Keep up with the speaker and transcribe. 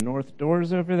north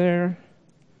doors over there.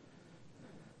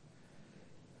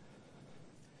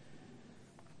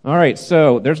 All right,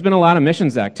 so there's been a lot of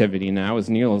missions activity now, as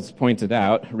Neil has pointed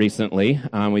out recently.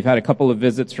 We've had a couple of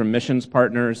visits from missions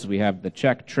partners. We have the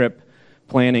Czech trip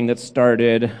planning that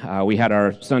started. We had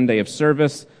our Sunday of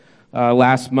service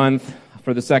last month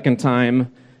for the second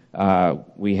time.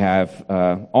 We have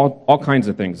all kinds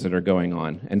of things that are going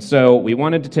on. And so we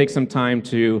wanted to take some time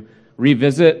to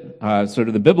revisit sort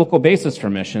of the biblical basis for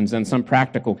missions and some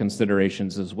practical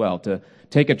considerations as well, to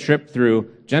take a trip through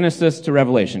Genesis to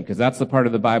Revelation, because that's the part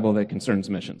of the Bible that concerns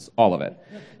missions, all of it.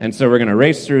 And so we're going to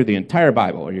race through the entire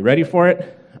Bible. Are you ready for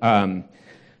it? I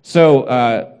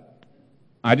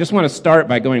just want to start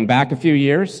by going back a few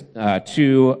years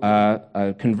to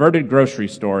a converted grocery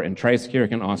store in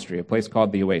Traiskirchen, Austria, a place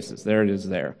called the Oasis. There it is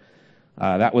there.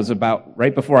 That was about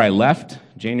right before I left,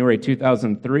 January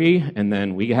 2003, and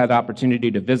then we had the opportunity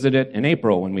to visit it in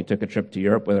April when we took a trip to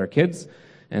Europe with our kids,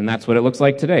 and that's what it looks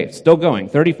like today. It's still going.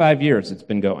 35 years it's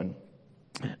been going.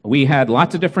 We had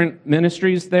lots of different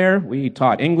ministries there. We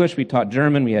taught English, we taught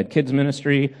German, we had kids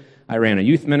ministry, I ran a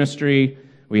youth ministry,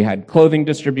 we had clothing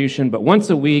distribution, but once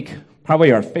a week,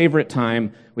 probably our favorite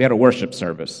time, we had a worship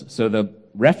service. So the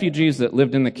refugees that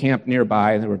lived in the camp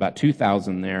nearby, there were about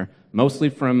 2,000 there, mostly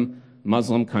from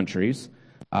Muslim countries,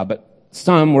 but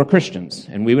some were Christians,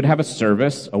 and we would have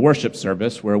a worship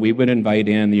service, where we would invite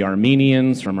in the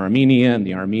Armenians from Armenia and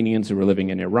the Armenians who were living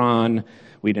in Iran.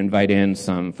 We'd invite in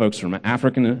some folks from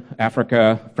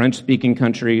Africa, French-speaking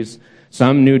countries,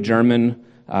 some knew German,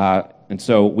 and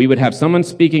so we would have someone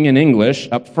speaking in English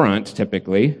up front,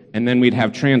 typically, and then we'd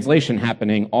have translation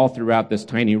happening all throughout this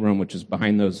tiny room, which is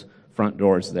behind those front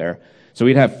doors there. So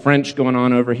we'd have French going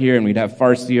on over here, and we'd have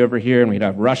Farsi over here, and we'd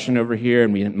have Russian over here,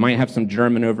 and we might have some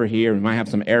German over here, and we might have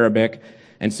some Arabic.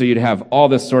 And so you'd have all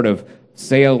this sort of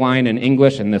say a line in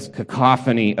English and this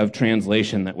cacophony of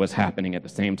translation that was happening at the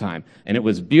same time. And it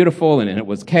was beautiful, and it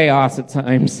was chaos at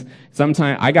times.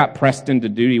 Sometimes I got pressed into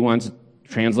duty once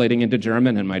translating into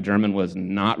German, and my German was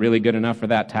not really good enough for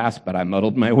that task, but I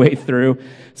muddled my way through.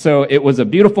 So it was a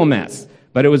beautiful mess.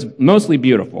 But it was mostly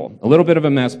beautiful. A little bit of a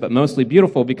mess, but mostly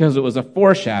beautiful, because it was a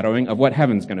foreshadowing of what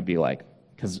heaven's going to be like.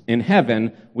 Because in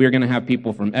heaven, we are going to have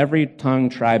people from every tongue,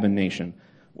 tribe, and nation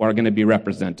who are going to be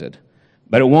represented.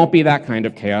 But it won't be that kind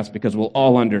of chaos, because we'll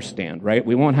all understand, right?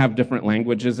 We won't have different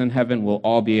languages in heaven. We'll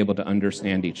all be able to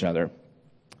understand each other.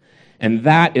 And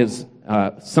that is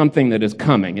something that is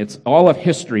coming. It's all of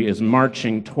history is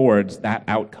marching towards that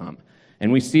outcome.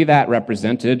 And we see that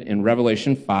represented in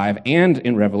Revelation 5 and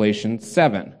in Revelation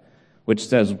 7, which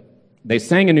says, they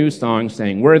sang a new song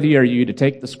saying, "Worthy are you to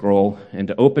take the scroll and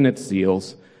to open its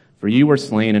seals, for you were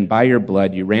slain, and by your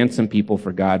blood you ransomed people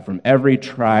for God from every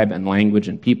tribe and language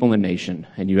and people and nation,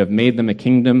 and you have made them a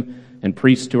kingdom and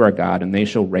priests to our God, and they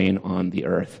shall reign on the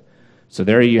earth." So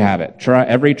there you have it.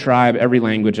 Every tribe, every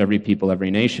language, every people, every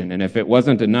nation. And if it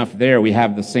wasn't enough there, we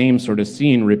have the same sort of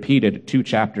scene repeated 2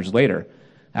 chapters later.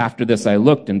 "After this I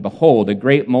looked, and behold, a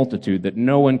great multitude that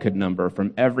no one could number,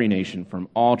 from every nation, from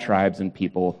all tribes and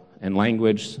people and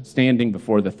language, standing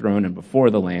before the throne and before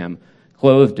the Lamb,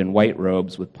 clothed in white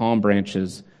robes, with palm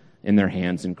branches in their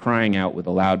hands, and crying out with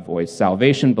a loud voice,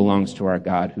 'Salvation belongs to our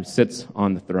God, who sits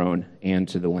on the throne, and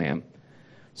to the Lamb.'"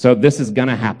 So this is going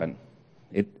to happen.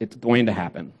 It's going to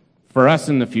happen. For us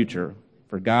in the future,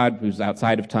 for God who's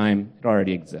outside of time, it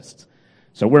already exists.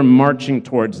 So we're marching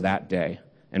towards that day.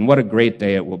 And what a great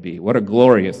day it will be. What a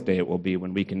glorious day it will be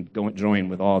when we can go join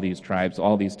with all these tribes,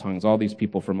 all these tongues, all these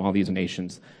people from all these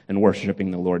nations, and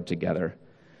worshiping the Lord together.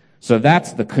 So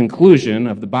that's the conclusion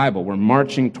of the Bible. We're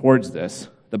marching towards this.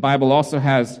 The Bible also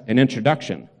has an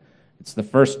introduction. It's the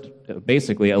first,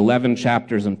 basically, 11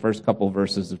 chapters and first couple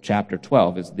verses of chapter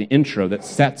 12 is the intro that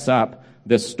sets up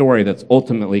this story that's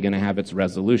ultimately going to have its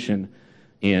resolution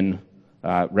in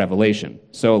Revelation.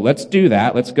 So let's do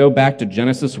that. Let's go back to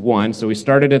Genesis 1. So we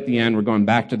started at the end. We're going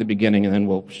back to the beginning, and then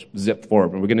we'll zip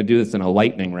forward. We're going to do this in a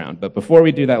lightning round. But before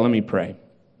we do that, let me pray.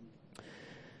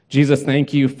 Jesus,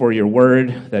 thank you for your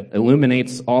word that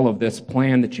illuminates all of this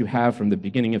plan that you have from the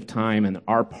beginning of time and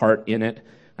our part in it.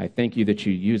 I thank you that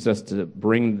you use us to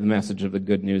bring the message of the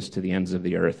good news to the ends of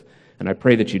the earth. And I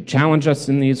pray that you'd challenge us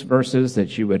in these verses,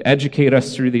 that you would educate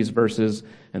us through these verses,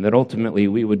 and that ultimately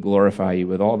we would glorify you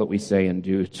with all that we say and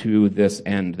do to this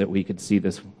end, that we could see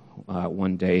this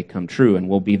one day come true, and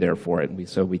we'll be there for it. And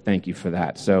so we thank you for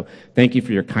that. So thank you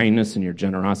for your kindness and your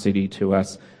generosity to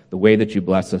us, the way that you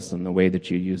bless us and the way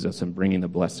that you use us in bringing the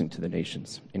blessing to the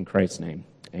nations. In Christ's name,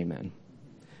 amen.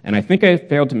 And I think I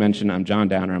failed to mention I'm John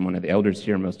Downer. I'm one of the elders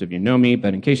here. Most of you know me,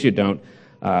 but in case you don't,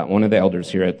 one of the elders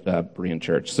here at Berean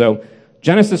Church. So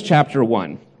Genesis chapter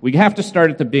 1. We have to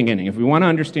start at the beginning. If we want to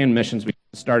understand missions, we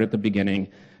have to start at the beginning,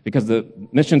 because the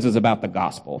missions is about the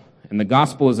gospel, and the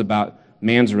gospel is about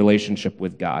man's relationship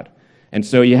with God. And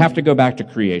so you have to go back to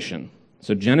creation.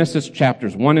 So Genesis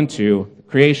chapters 1 and 2, the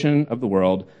creation of the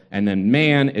world, and then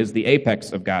man is the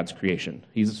apex of God's creation.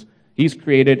 He's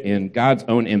created in God's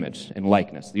own image and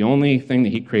likeness, the only thing that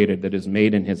he created that is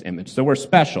made in his image. So we're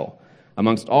special.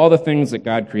 Amongst all the things that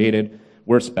God created,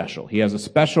 we're special. He has a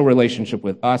special relationship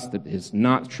with us that is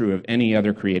not true of any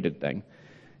other created thing.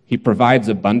 He provides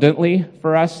abundantly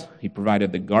for us. He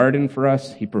provided the garden for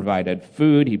us. He provided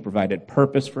food. He provided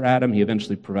purpose for Adam. He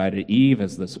eventually provided Eve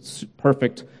as this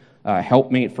perfect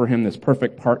helpmate for him, this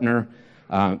perfect partner.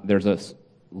 There's a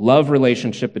love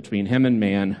relationship between him and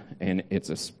man, and it's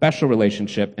a special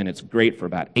relationship, and it's great for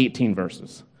about 18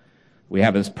 verses. We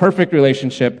have this perfect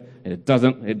relationship,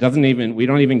 and we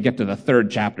don't even get to the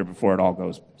third chapter before it all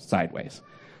goes sideways.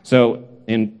 So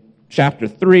in chapter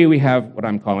 3, we have what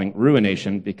I'm calling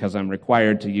ruination, because I'm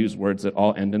required to use words that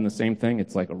all end in the same thing.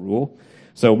 It's like a rule.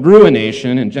 So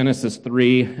ruination in Genesis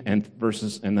 3 and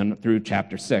then through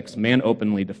chapter 6. Man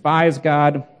openly defies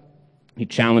God. He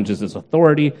challenges his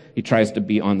authority. He tries to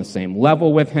be on the same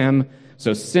level with him.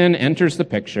 So sin enters the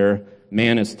picture.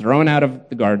 Man is thrown out of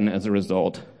the garden as a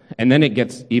result. And then it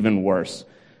gets even worse.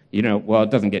 It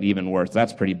doesn't get even worse.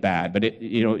 That's pretty bad. But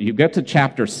you get to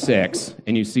chapter 6,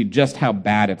 and you see just how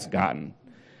bad it's gotten.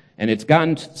 And it's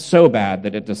gotten so bad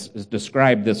that it is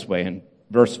described this way in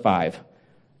verse 5.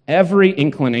 Every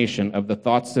inclination of the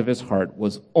thoughts of his heart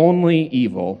was only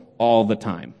evil all the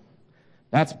time.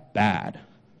 That's bad.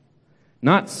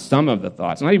 Not some of the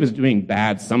thoughts. Not he was doing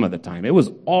bad some of the time. It was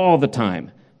all the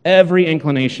time. Every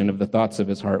inclination of the thoughts of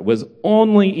his heart was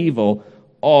only evil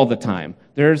all the time.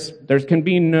 There can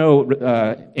be no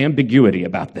ambiguity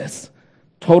about this.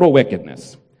 Total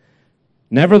wickedness.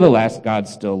 Nevertheless, God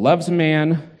still loves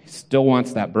man. He still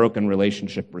wants that broken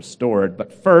relationship restored.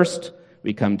 But first,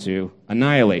 we come to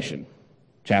annihilation.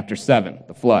 Chapter 7,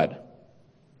 the flood.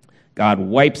 God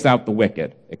wipes out the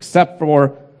wicked, except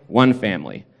for one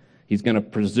family. He's going to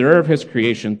preserve his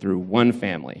creation through one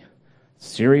family.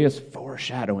 Serious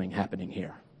foreshadowing happening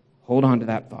here. Hold on to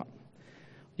that thought.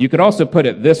 You could also put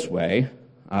it this way.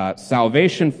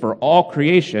 Salvation for all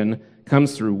creation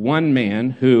comes through one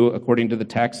man who, according to the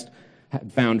text,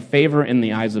 had found favor in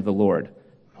the eyes of the Lord.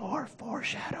 More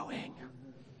foreshadowing.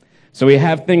 So we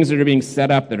have things that are being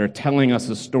set up that are telling us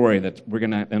a story that we're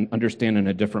going to understand in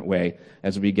a different way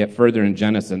as we get further in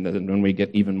Genesis, and when we get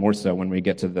even more so when we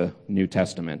get to the New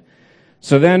Testament.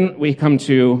 So then we come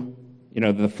to,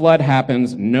 the flood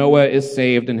happens. Noah is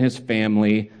saved and his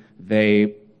family.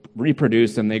 They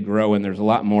reproduce and they grow, and there's a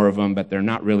lot more of them, but they're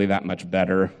not really that much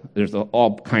better. There's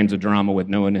all kinds of drama with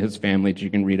Noah and his family that you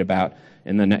can read about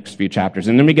in the next few chapters.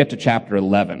 And then we get to chapter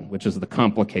 11, which is the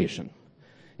complication.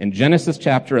 In Genesis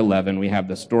chapter 11, we have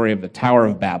the story of the Tower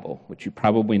of Babel, which you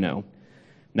probably know.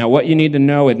 Now, what you need to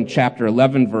know in chapter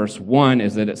 11, verse 1,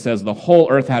 is that it says the whole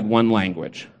earth had one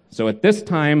language. So at this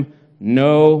time,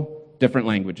 no different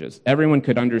languages. Everyone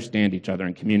could understand each other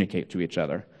and communicate to each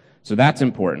other. So that's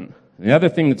important. The other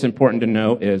thing that's important to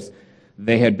know is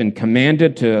they had been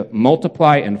commanded to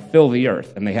multiply and fill the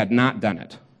earth, and they had not done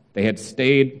it. They had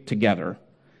stayed together.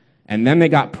 And then they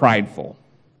got prideful.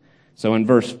 So in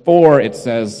verse 4, it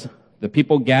says, the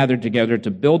people gathered together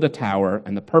to build a tower,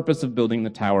 and the purpose of building the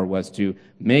tower was to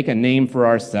make a name for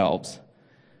ourselves.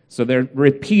 So they're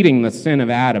repeating the sin of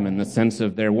Adam in the sense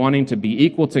of they're wanting to be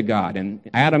equal to God. In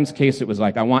Adam's case, it was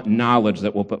like, I want knowledge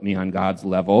that will put me on God's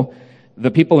level. The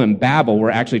people in Babel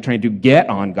were actually trying to get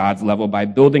on God's level by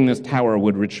building this tower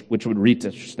which would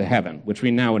reach to heaven, which we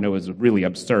now know is a really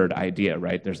absurd idea,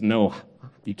 right?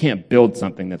 You can't build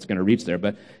something that's going to reach there.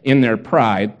 But in their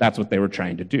pride, that's what they were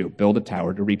trying to do, build a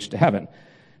tower to reach to heaven.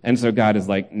 And so God is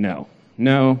like, no,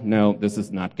 this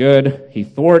is not good. He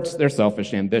thwarts their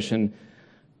selfish ambition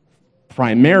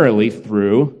primarily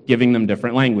through giving them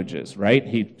different languages, right?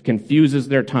 He confuses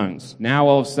their tongues. Now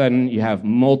all of a sudden you have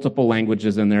multiple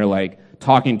languages and they're like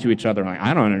talking to each other. Like,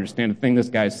 I don't understand a thing this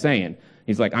guy's saying.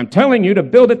 He's like, I'm telling you to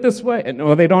build it this way. And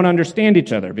well, they don't understand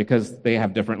each other because they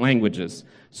have different languages.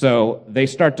 So they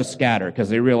start to scatter because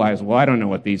they realize, well, I don't know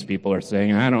what these people are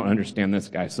saying. I don't understand this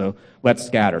guy. So let's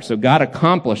scatter. So God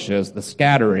accomplishes the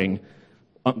scattering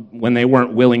when they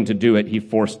weren't willing to do it. He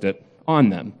forced it on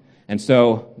them. And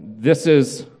so this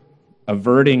is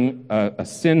averting a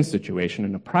sin situation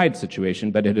and a pride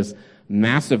situation, but it has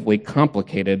massively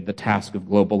complicated the task of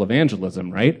global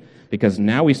evangelism, right? Because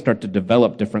now we start to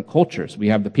develop different cultures. We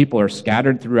have the people who are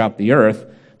scattered throughout the earth.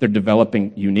 They're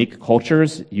developing unique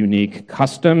cultures, unique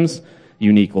customs,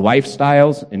 unique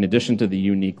lifestyles, in addition to the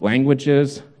unique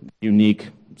languages, unique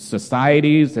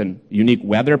societies and unique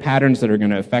weather patterns that are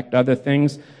going to affect other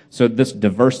things. So this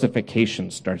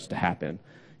diversification starts to happen.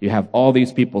 You have all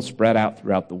these people spread out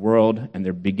throughout the world, and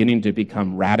they're beginning to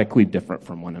become radically different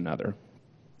from one another.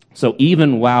 So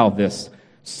even while this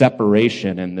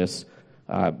separation and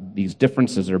these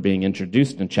differences are being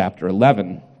introduced in chapter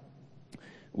 11,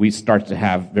 we start to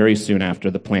have very soon after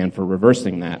the plan for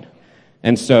reversing that.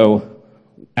 And so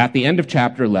at the end of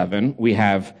chapter 11, we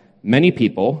have many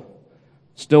people,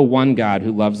 still one God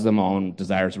who loves them all and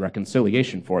desires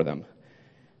reconciliation for them.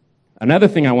 Another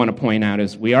thing I want to point out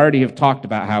is we already have talked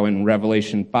about how in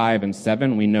Revelation 5 and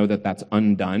 7, we know that that's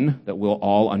undone, that we'll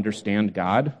all understand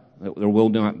God, that there will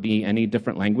not be any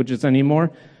different languages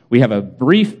anymore. We have a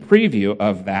brief preview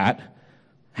of that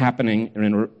happening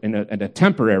in a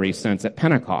temporary sense at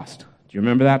Pentecost. Do you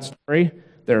remember that story?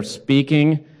 They're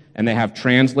speaking, and they have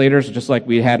translators, just like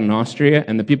we had in Austria,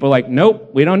 and the people are like, nope,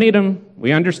 we don't need him.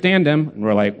 We understand him. And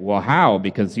we're like, well, how?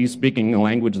 Because he's speaking a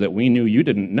language that we knew you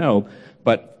didn't know.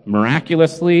 But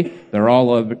miraculously, they're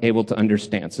all able to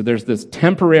understand. So there's this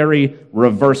temporary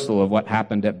reversal of what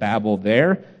happened at Babel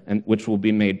there, and which will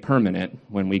be made permanent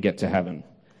when we get to heaven,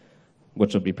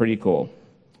 which will be pretty cool.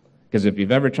 Because if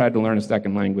you've ever tried to learn a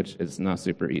second language, it's not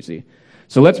super easy.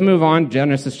 So let's move on.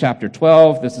 Genesis chapter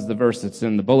 12. This is the verse that's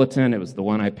in the bulletin. It was the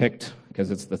one I picked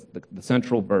because it's the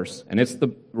central verse, and it's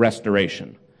the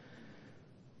restoration.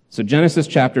 So Genesis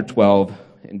chapter 12.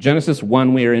 In Genesis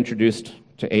 1, we are introduced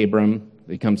to Abram.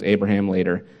 Becomes Abraham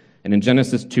later. And in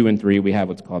Genesis 2 and 3, we have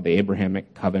what's called the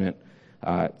Abrahamic covenant.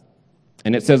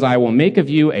 And it says, I will make of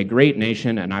you a great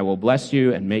nation, and I will bless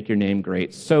you and make your name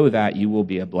great, so that you will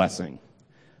be a blessing.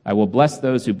 I will bless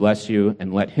those who bless you,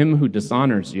 and let him who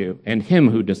dishonors you, and him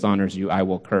who dishonors you I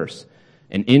will curse.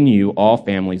 And in you all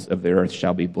families of the earth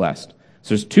shall be blessed. So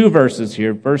there's two verses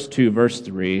here, verse 2, verse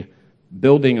 3,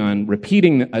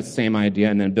 repeating the same idea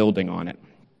and then building on it.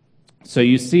 So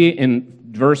you see in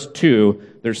verse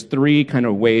 2, there's three kind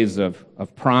of ways of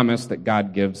promise that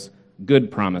God gives, good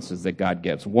promises that God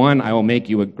gives. One, I will make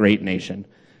you a great nation,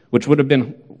 which would have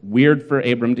been weird for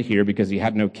Abram to hear because he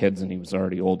had no kids and he was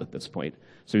already old at this point.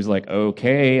 So he's like,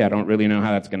 okay, I don't really know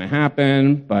how that's going to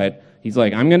happen, but he's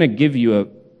like, I'm going to give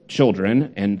you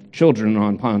children and children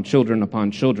upon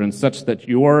children, such that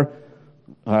your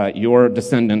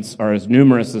descendants are as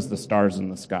numerous as the stars in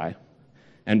the sky.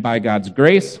 And by God's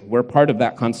grace, we're part of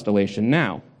that constellation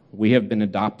now. We have been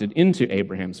adopted into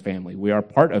Abraham's family. We are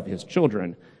part of his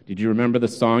children. Did you remember the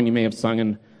song you may have sung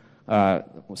in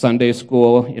Sunday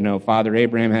school? You know, Father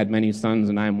Abraham had many sons,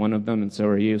 and I am one of them, and so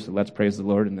are you, so let's praise the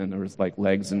Lord. And then there was like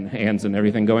legs and hands and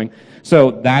everything going.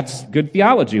 So that's good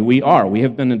theology. We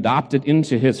have been adopted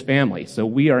into his family. So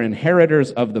we are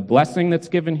inheritors of the blessing that's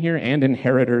given here and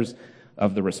inheritors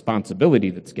of the responsibility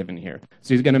that's given here.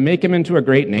 So he's going to make him into a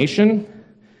great nation.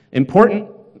 Important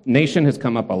nation has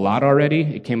come up a lot already.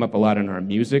 It came up a lot in our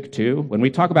music, too. When we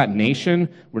talk about nation,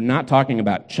 we're not talking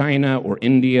about China or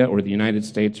India or the United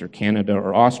States or Canada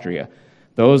or Austria.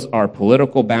 Those are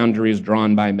political boundaries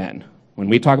drawn by men. When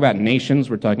we talk about nations,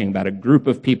 we're talking about a group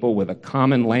of people with a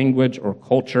common language or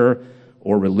culture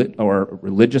or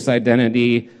religious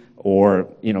identity or,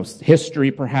 history,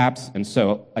 perhaps. And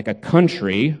so, like a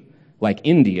country like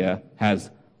India has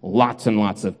lots and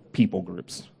lots of people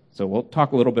groups. So we'll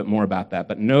talk a little bit more about that.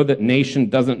 But know that nation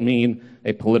doesn't mean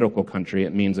a political country.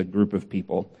 It means a group of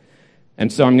people.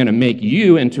 And so I'm going to make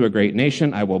you into a great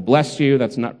nation. I will bless you.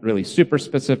 That's not really super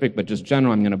specific, but just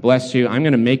general. I'm going to bless you. I'm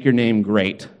going to make your name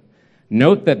great.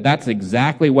 Note that that's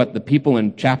exactly what the people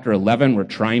in chapter 11 were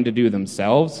trying to do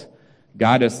themselves.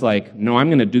 God is like, no, I'm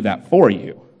going to do that for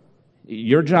you.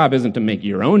 Your job isn't to make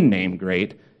your own name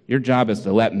great. Your job is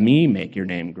to let me make your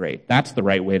name great. That's the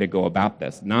right way to go about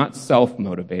this. Not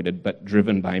self-motivated, but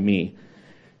driven by me.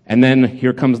 And then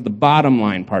here comes the bottom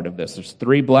line part of this. There's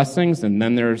three blessings, and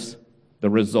then there's the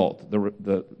result,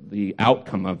 the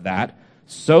outcome of that,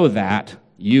 so that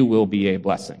you will be a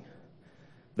blessing.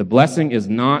 The blessing is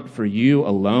not for you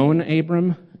alone,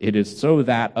 Abram. It is so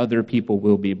that other people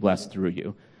will be blessed through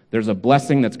you. There's a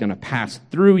blessing that's going to pass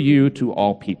through you to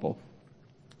all people.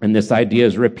 And this idea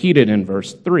is repeated in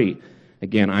verse 3.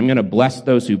 Again, I'm going to bless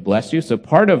those who bless you. So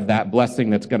part of that blessing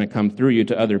that's going to come through you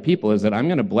to other people is that I'm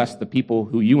going to bless the people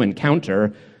who you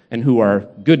encounter and who are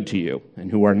good to you and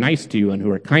who are nice to you and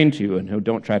who are kind to you and who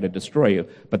don't try to destroy you.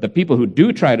 But the people who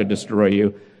do try to destroy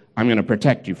you, I'm going to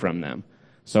protect you from them.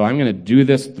 So I'm going to do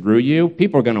this through you.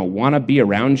 People are going to want to be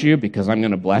around you because I'm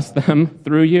going to bless them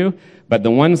through you. But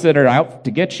the ones that are out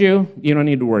to get you, you don't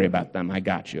need to worry about them. I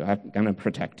got you. I'm going to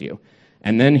protect you.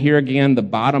 And then here again, the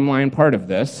bottom line part of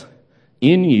this,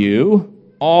 in you,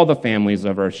 all the families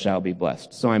of earth shall be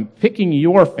blessed. So I'm picking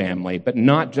your family, but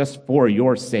not just for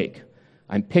your sake.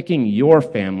 I'm picking your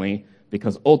family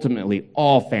because ultimately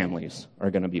all families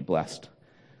are going to be blessed.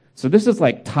 So this is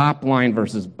like top line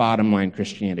versus bottom line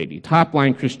Christianity. Top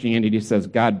line Christianity says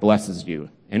God blesses you,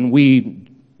 and we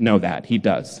know that. He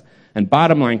does. And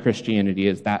bottom line Christianity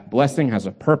is that blessing has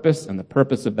a purpose, and the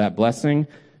purpose of that blessing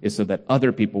is so that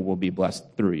other people will be blessed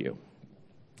through you.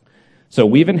 So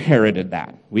we've inherited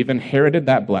that. We've inherited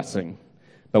that blessing,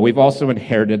 but we've also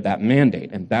inherited that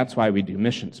mandate, and that's why we do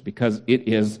missions, because it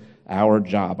is our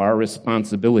job, our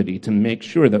responsibility to make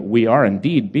sure that we are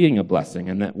indeed being a blessing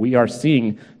and that we are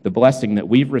seeing the blessing that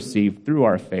we've received through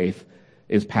our faith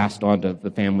is passed on to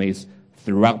the families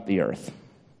throughout the earth.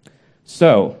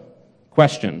 So,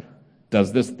 question,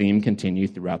 does this theme continue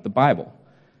throughout the Bible?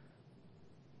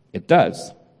 It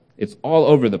does. It's all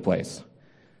over the place.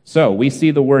 So, we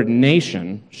see the word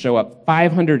nation show up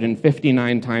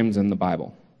 559 times in the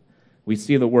Bible. We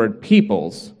see the word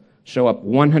peoples show up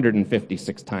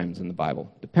 156 times in the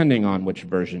Bible, depending on which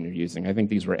version you're using. I think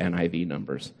these were NIV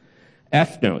numbers.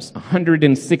 Ethnos,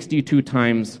 162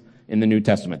 times in the New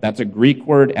Testament. That's a Greek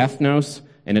word, ethnos,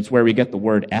 and it's where we get the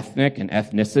word ethnic and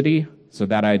ethnicity. So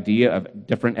that idea of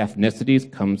different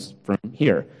ethnicities comes from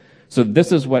here. So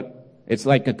this is it's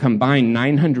like a combined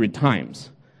 900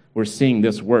 times we're seeing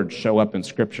this word show up in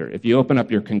Scripture. If you open up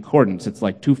your concordance, it's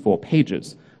like 2 full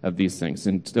pages of these things.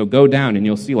 And so go down and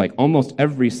you'll see like almost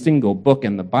every single book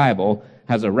in the Bible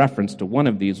has a reference to one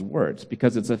of these words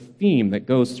because it's a theme that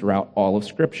goes throughout all of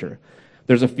Scripture.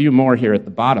 There's a few more here at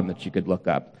the bottom that you could look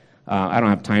up. I don't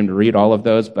have time to read all of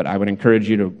those, but I would encourage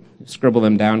you to scribble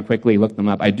them down quickly, look them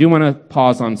up. I do want to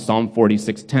pause on Psalm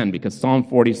 46:10 because Psalm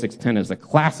 46:10 is a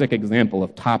classic example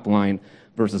of top line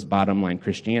versus bottom line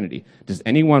Christianity. Does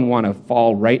anyone want to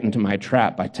fall right into my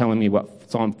trap by telling me what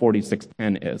Psalm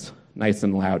 46:10 is? Nice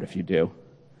and loud if you do.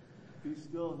 Be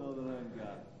still and know that I am God.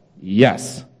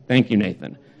 Yes. Thank you,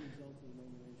 Nathan.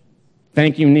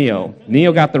 Thank you, Neil.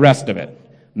 Neil got the rest of it.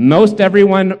 Most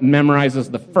everyone memorizes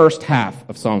the first half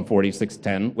of Psalm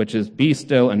 46:10, which is, be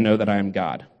still and know that I am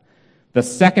God. The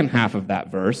second half of that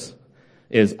verse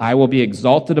is, I will be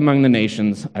exalted among the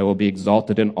nations, I will be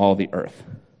exalted in all the earth.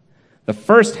 The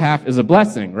first half is a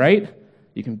blessing, right?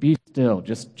 You can be still,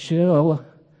 just chill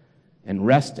and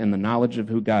rest in the knowledge of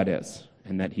who God is,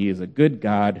 and that he is a good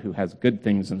God who has good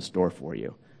things in store for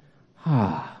you.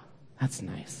 That's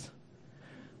nice.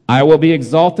 I will be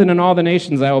exalted in all the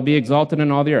nations, I will be exalted in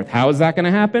all the earth. How is that going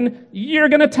to happen? You're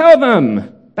going to tell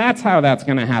them. That's how that's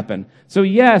going to happen. So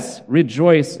yes,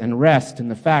 rejoice and rest in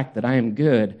the fact that I am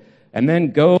good, and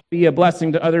then go be a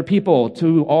blessing to other people,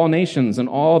 to all nations and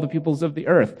all the peoples of the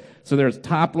earth. So there's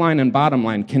top line and bottom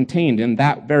line contained in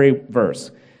that very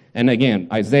verse. And again,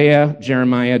 Isaiah,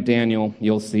 Jeremiah, Daniel,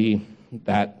 you'll see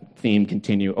that theme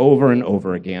continue over and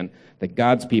over again, that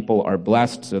God's people are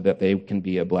blessed so that they can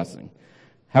be a blessing.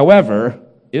 However,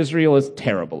 Israel is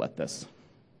terrible at this.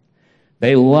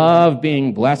 They love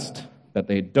being blessed, but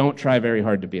they don't try very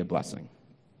hard to be a blessing.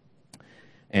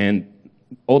 And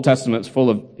Old Testament is full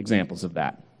of examples of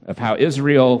that, of how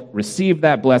Israel received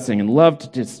that blessing and loved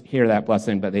to just hear that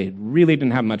blessing, but they really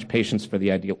didn't have much patience for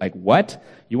the idea. Like, what?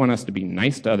 You want us to be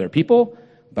nice to other people?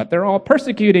 But they're all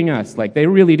persecuting us. Like, they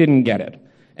really didn't get it.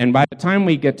 And by the time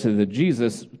we get to the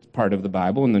Jesus part of the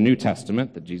Bible, in the New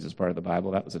Testament, the Jesus part of the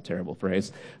Bible, that was a terrible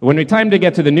phrase. When we time to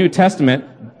get to the New Testament,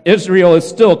 Israel is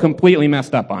still completely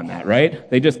messed up on that, right?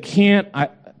 They just can't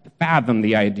fathom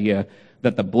the idea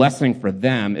that the blessing for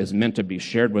them is meant to be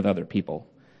shared with other people.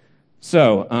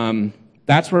 So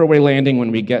that's where we're landing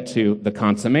when we get to the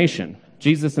consummation.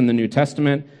 Jesus in the New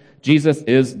Testament, Jesus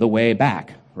is the way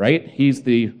back, right? He's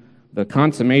the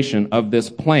consummation of this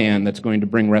plan that's going to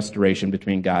bring restoration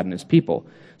between God and his people.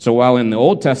 So while in the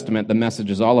Old Testament the message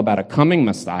is all about a coming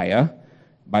Messiah,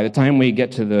 by the time we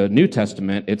get to the New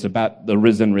Testament, it's about the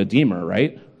risen Redeemer,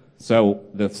 right? So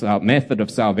the method of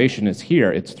salvation is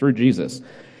here. It's through Jesus.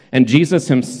 And Jesus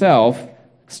himself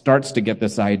starts to get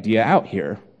this idea out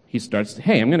here. He starts to,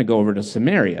 hey, I'm going to go over to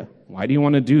Samaria. Why do you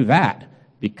want to do that?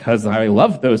 Because I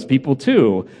love those people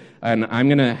too. And I'm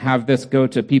going to have this go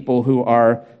to people who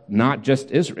are not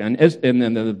just Israel. And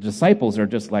then the disciples are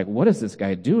just like, what is this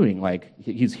guy doing? Like,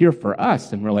 he's here for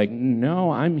us. And we're like,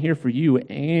 no, I'm here for you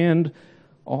and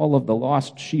all of the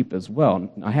lost sheep as well.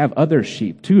 I have other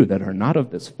sheep too that are not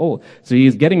of this fold. So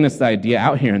he's getting this idea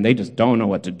out here and they just don't know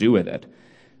what to do with it.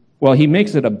 Well, he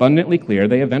makes it abundantly clear.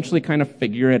 They eventually kind of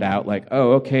figure it out, like,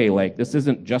 oh, okay, like this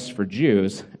isn't just for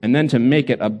Jews. And then to make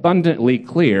it abundantly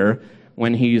clear,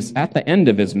 when he's at the end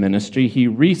of his ministry, he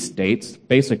restates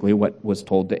basically what was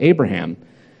told to Abraham.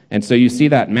 And so you see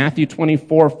that Matthew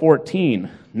 24:14.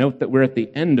 Note that we're at the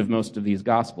end of most of these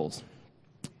Gospels.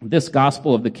 This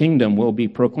gospel of the kingdom will be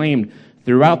proclaimed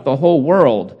throughout the whole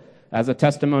world as a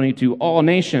testimony to all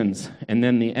nations, and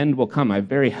then the end will come. I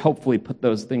very helpfully put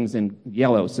those things in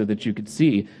yellow so that you could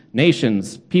see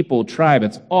nations, people, tribe.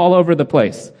 It's all over the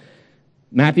place.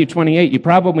 Matthew 28, you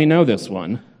probably know this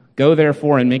one. Go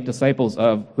therefore and make disciples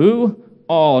of who?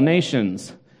 All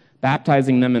nations,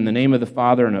 baptizing them in the name of the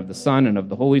Father and of the Son and of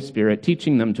the Holy Spirit,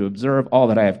 teaching them to observe all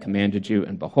that I have commanded you.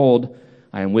 And behold,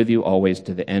 I am with you always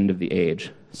to the end of the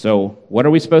age. So what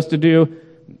are we supposed to do?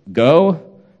 Go,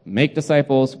 make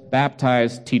disciples,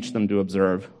 baptize, teach them to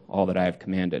observe all that I have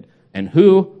commanded. And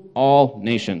who? All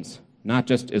nations, not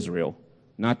just Israel,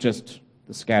 not just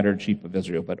the scattered sheep of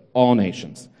Israel, but all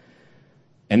nations.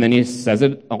 And then he says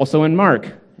it also in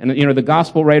Mark. And, the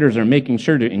gospel writers are making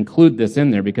sure to include this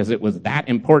in there because it was that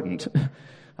important.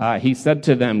 He said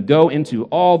to them, go into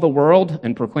all the world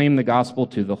and proclaim the gospel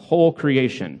to the whole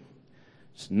creation.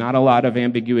 There's not a lot of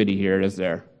ambiguity here, is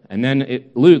there? And then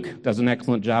Luke does an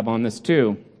excellent job on this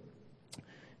too.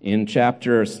 In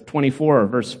chapter 24,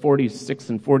 verse 46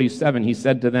 and 47, he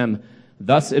said to them,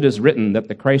 thus it is written that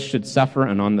the Christ should suffer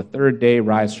and on the third day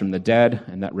rise from the dead,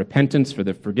 and that repentance for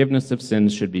the forgiveness of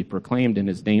sins should be proclaimed in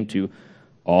his name to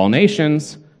all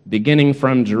nations, beginning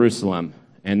from Jerusalem.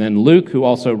 And then Luke, who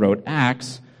also wrote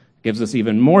Acts, gives us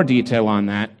even more detail on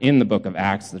that in the book of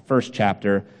Acts, the first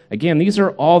chapter. Again, these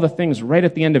are all the things right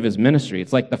at the end of his ministry.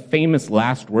 It's like the famous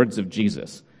last words of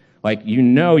Jesus. Like,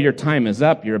 your time is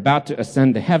up. You're about to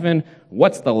ascend to heaven.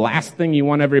 What's the last thing you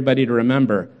want everybody to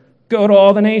remember? Go to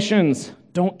all the nations.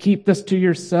 Don't keep this to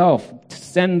yourself.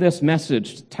 Send this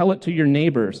message. Tell it to your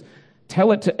neighbors.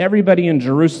 Tell it to everybody in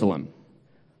Jerusalem.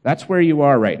 That's where you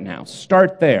are right now.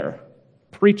 Start there.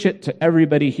 Preach it to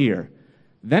everybody here.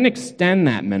 Then extend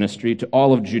that ministry to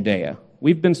all of Judea.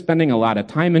 We've been spending a lot of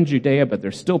time in Judea, but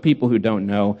there's still people who don't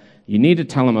know. You need to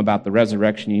tell them about the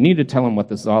resurrection. You need to tell them what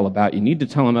this is all about. You need to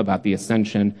tell them about the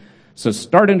ascension. So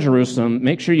start in Jerusalem,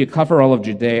 make sure you cover all of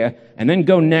Judea, and then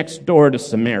go next door to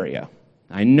Samaria.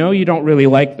 I know you don't really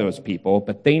like those people,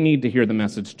 but they need to hear the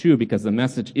message too, because the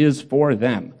message is for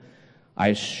them.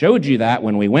 I showed you that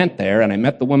when we went there, and I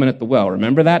met the woman at the well.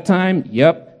 Remember that time?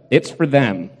 Yep, it's for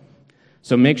them.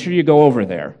 So make sure you go over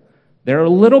there. They're a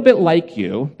little bit like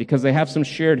you because they have some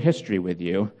shared history with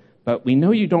you, but we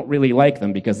know you don't really like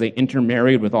them because they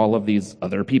intermarried with all of these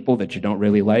other people that you don't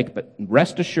really like, but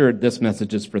rest assured this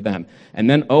message is for them. And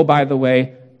then, oh, by the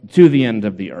way, to the end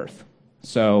of the earth.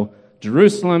 So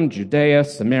Jerusalem, Judea,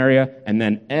 Samaria, and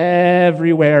then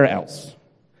everywhere else,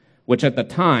 which at the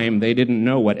time they didn't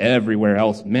know what everywhere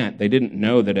else meant. They didn't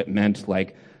know that it meant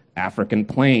like African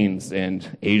plains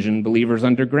and Asian believers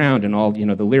underground and all, the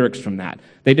lyrics from that.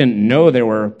 They didn't know there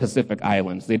were Pacific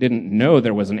islands. They didn't know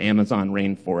there was an Amazon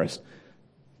rainforest.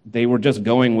 They were just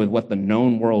going with what the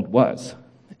known world was.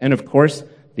 And of course,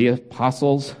 the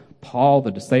apostles, Paul,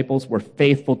 the disciples, were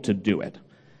faithful to do it.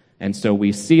 And so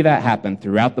we see that happen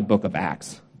throughout the book of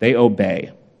Acts. They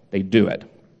obey. They do it.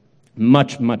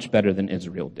 Much, much better than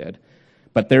Israel did.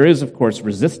 But there is, of course,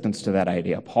 resistance to that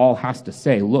idea. Paul has to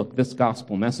say, look, this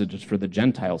gospel message is for the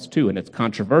Gentiles too, and it's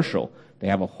controversial. They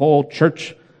have a whole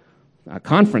church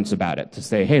conference about it to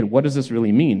say, hey, what does this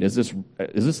really mean? Is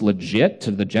this legit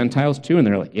to the Gentiles too? And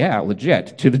they're like, yeah,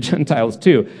 legit to the Gentiles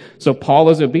too. So Paul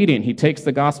is obedient. He takes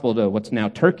the gospel to what's now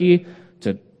Turkey,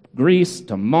 to Greece,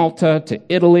 to Malta, to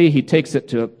Italy. He takes it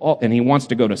to, and he wants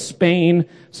to go to Spain.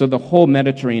 So the whole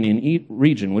Mediterranean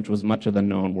region, which was much of the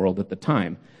known world at the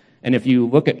time. And if you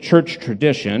look at church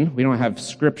tradition, we don't have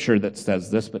scripture that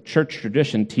says this, but church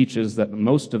tradition teaches that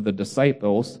most of the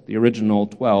disciples, the original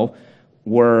 12,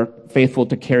 were faithful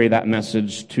to carry that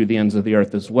message to the ends of the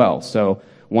earth as well. So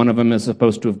one of them is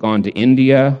supposed to have gone to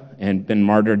India and been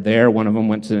martyred there. One of them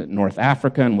went to North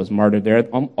Africa and was martyred there.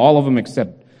 All of them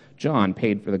except John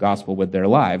paid for the gospel with their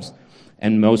lives.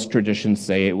 And most traditions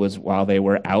say it was while they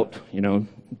were out,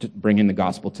 bringing the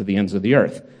gospel to the ends of the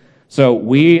earth. So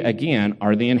we, again,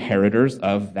 are the inheritors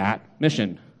of that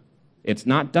mission. It's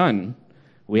not done.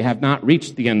 We have not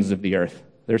reached the ends of the earth.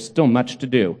 There's still much to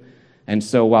do. And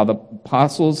so while the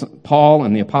apostles, Paul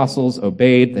and the apostles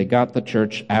obeyed, they got the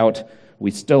church out,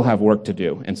 we still have work to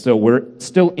do. And so we're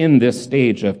still in this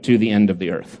stage of to the end of the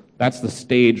earth. That's the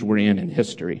stage we're in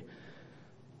history.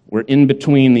 We're in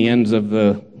between the ends of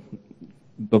the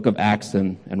book of Acts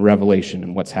and Revelation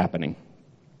and what's happening.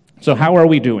 So how are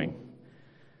we doing?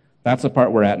 That's the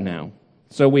part we're at now.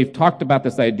 So we've talked about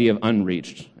this idea of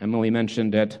unreached. Emily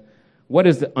mentioned it. What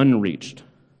is the unreached?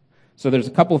 So there's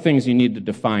a couple things you need to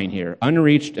define here.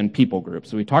 Unreached and people group.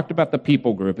 So we talked about the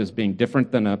people group as being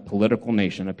different than a political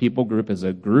nation. A people group is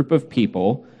a group of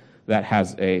people that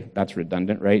has that's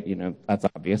redundant, right? That's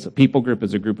obvious. A people group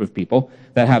is a group of people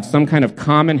that have some kind of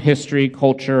common history,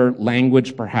 culture,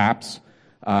 language perhaps,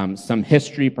 some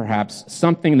history perhaps,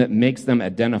 something that makes them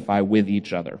identify with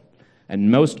each other.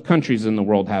 And most countries in the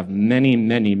world have many,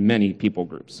 many, many people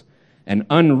groups. And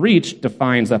unreached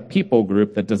defines a people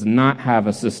group that does not have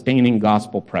a sustaining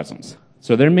gospel presence.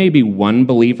 So there may be one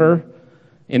believer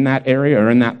in that area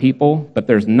or in that people, but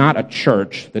there's not a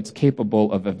church that's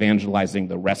capable of evangelizing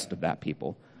the rest of that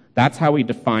people. That's how we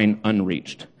define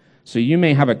unreached. So you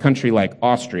may have a country like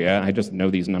Austria, I just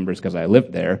know these numbers because I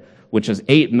lived there, which is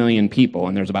 8 million people,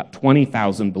 and there's about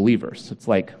 20,000 believers. It's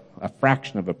like a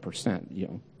fraction of a percent.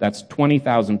 That's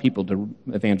 20,000 people to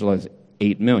evangelize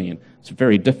 8 million. It's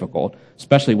very difficult,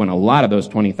 especially when a lot of those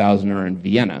 20,000 are in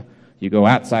Vienna. You go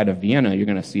outside of Vienna, you're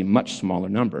going to see much smaller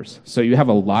numbers. So you have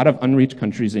a lot of unreached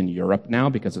countries in Europe now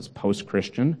because it's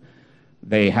post-Christian.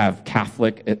 They have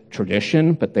Catholic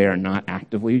tradition, but they are not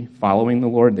actively following the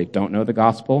Lord. They don't know the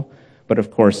gospel. But of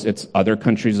course, it's other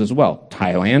countries as well.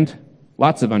 Thailand,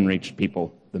 lots of unreached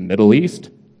people. The Middle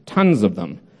East, tons of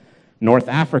them. North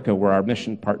Africa, where our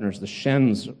mission partners, the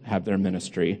Shens, have their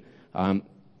ministry.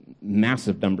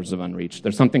 Massive numbers of unreached.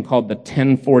 There's something called the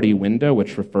 1040 window,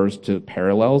 which refers to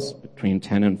parallels between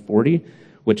 10 and 40,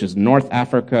 which is North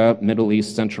Africa, Middle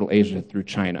East, Central Asia through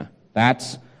China.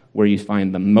 That's where you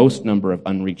find the most number of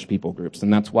unreached people groups,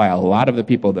 and that's why a lot of the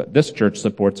people that this church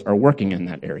supports are working in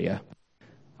that area.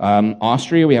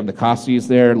 Austria, we have the Cassis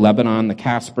there, Lebanon, the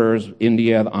Caspers,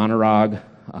 India, the Anurag.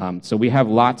 So we have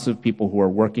lots of people who are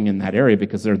working in that area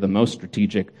because they're the most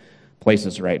strategic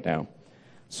places right now.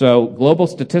 So global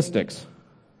statistics.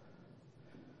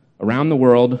 Around the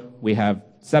world, we have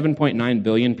 7.9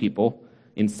 billion people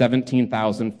in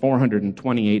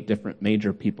 17,428 different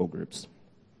major people groups.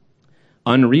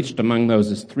 Unreached among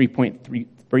those is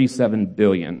 3.37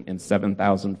 billion in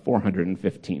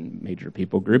 7,415 major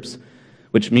people groups,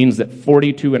 which means that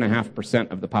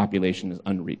 42.5% of the population is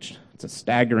unreached. It's a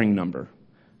staggering number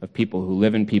of people who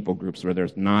live in people groups where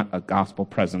there's not a gospel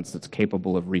presence that's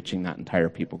capable of reaching that entire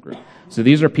people group. So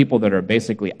these are people that are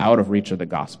basically out of reach of the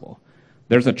gospel.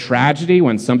 There's a tragedy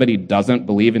when somebody doesn't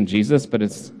believe in Jesus, but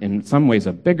it's in some ways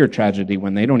a bigger tragedy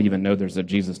when they don't even know there's a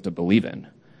Jesus to believe in.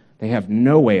 They have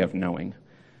no way of knowing.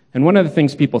 And one of the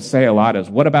things people say a lot is,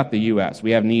 what about the U.S.?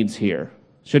 We have needs here.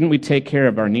 Shouldn't we take care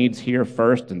of our needs here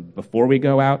first and before we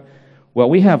go out? Well,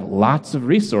 we have lots of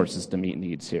resources to meet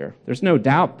needs here. There's no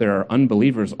doubt there are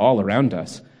unbelievers all around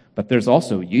us, but there's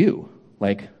also you.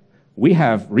 We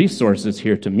have resources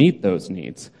here to meet those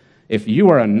needs. If you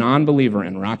are a non-believer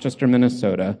in Rochester,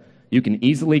 Minnesota, you can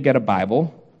easily get a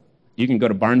Bible. You can go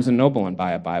to Barnes & Noble and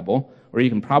buy a Bible, or you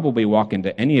can probably walk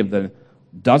into any of the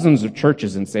dozens of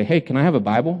churches and say, hey, can I have a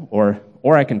Bible? Or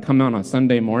I can come on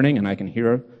Sunday morning and I can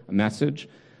hear a message.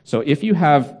 So if you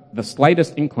have the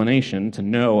slightest inclination to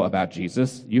know about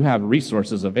Jesus, you have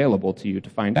resources available to you to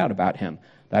find out about him.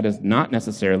 That is not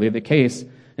necessarily the case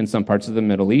in some parts of the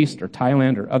Middle East or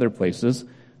Thailand or other places.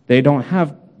 They don't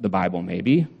have the Bible,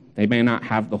 maybe. They may not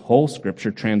have the whole scripture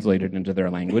translated into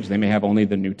their language. They may have only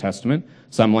the New Testament.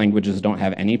 Some languages don't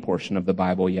have any portion of the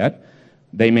Bible yet.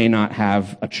 They may not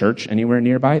have a church anywhere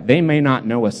nearby. They may not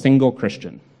know a single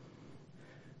Christian.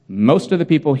 Most of the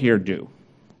people here do.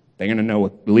 They're going to know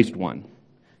at least one.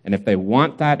 And if they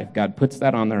want that, if God puts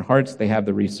that on their hearts, they have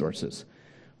the resources.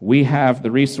 We have the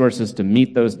resources to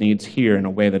meet those needs here in a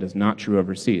way that is not true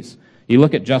overseas. You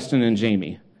look at Justin and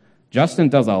Jamie. Justin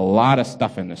does a lot of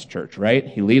stuff in this church, right?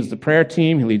 He leads the prayer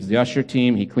team, he leads the usher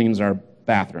team, he cleans our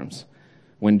bathrooms.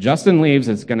 When Justin leaves,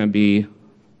 it's going to be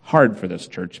hard for this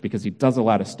church because he does a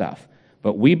lot of stuff.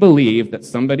 But we believe that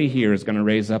somebody here is going to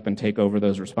raise up and take over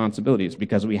those responsibilities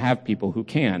because we have people who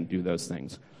can do those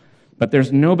things. But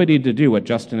there's nobody to do what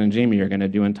Justin and Jamie are going to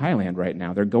do in Thailand right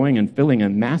now. They're going and filling a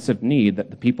massive need that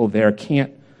the people there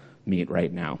can't meet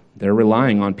right now. They're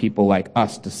relying on people like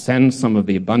us to send some of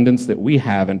the abundance that we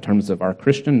have in terms of our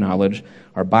Christian knowledge,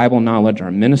 our Bible knowledge,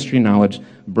 our ministry knowledge,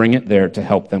 bring it there to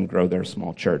help them grow their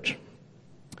small church.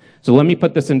 So let me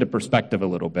put this into perspective a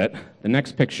little bit. The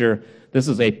next picture, this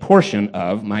is a portion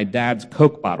of my dad's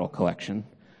Coke bottle collection.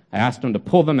 I asked him to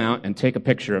pull them out and take a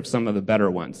picture of some of the better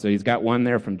ones. So he's got one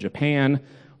there from Japan,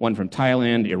 one from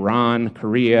Thailand, Iran,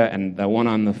 Korea, and the one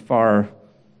on the far,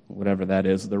 whatever that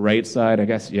is, the right side, I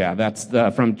guess. Yeah, that's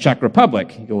from Czech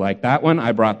Republic. You'll like that one.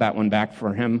 I brought that one back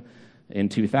for him in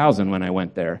 2000 when I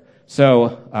went there. So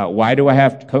why do I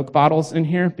have Coke bottles in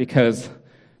here? Because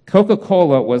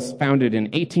Coca-Cola was founded in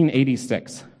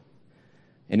 1886.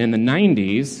 And in the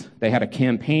 90s, they had a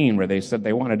campaign where they said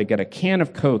they wanted to get a can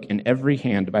of Coke in every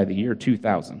hand by the year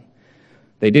 2000.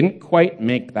 They didn't quite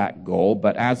make that goal,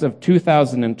 but as of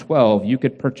 2012, you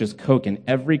could purchase Coke in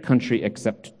every country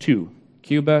except two,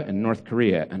 Cuba and North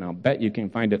Korea, and I'll bet you can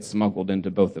find it smuggled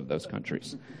into both of those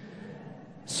countries.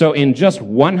 So in just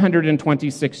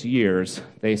 126 years,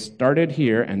 they started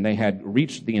here and they had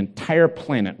reached the entire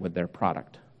planet with their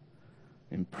product.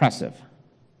 Impressive.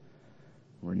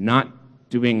 We're not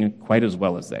doing quite as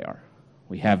well as they are.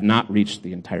 We have not reached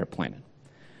the entire planet.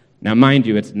 Now, mind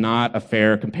you, it's not a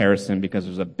fair comparison because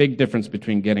there's a big difference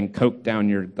between getting Coke down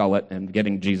your gullet and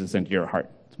getting Jesus into your heart.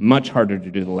 It's much harder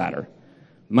to do the latter.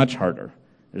 Much harder.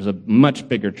 There's a much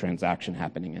bigger transaction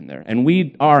happening in there. And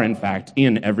we are, in fact,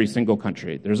 in every single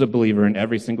country. There's a believer in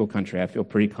every single country. I feel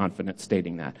pretty confident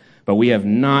stating that. But we have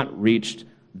not reached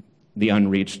the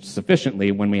unreached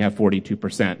sufficiently when we have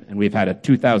 42%, and we've had a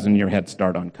 2,000-year head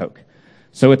start on Coke.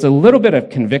 So it's a little bit of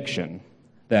conviction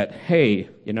that, hey,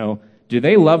 do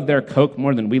they love their Coke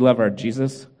more than we love our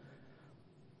Jesus?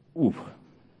 Ooh.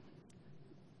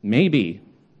 Maybe.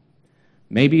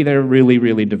 Maybe they're really,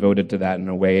 really devoted to that in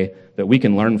a way that we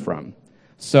can learn from.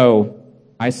 So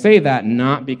I say that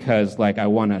not because I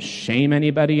want to shame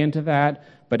anybody into that,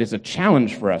 but it's a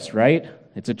challenge for us, right?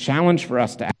 It's a challenge for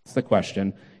us to ask the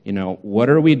question, what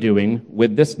are we doing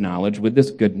with this knowledge, with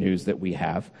this good news that we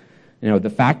have? The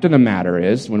fact of the matter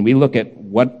is, when we look at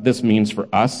what this means for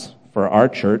us, for our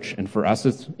church, and for us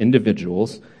as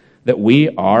individuals, that we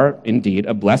are indeed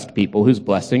a blessed people whose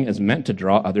blessing is meant to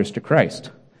draw others to Christ.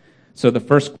 So the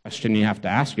first question you have to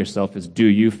ask yourself is, do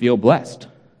you feel blessed?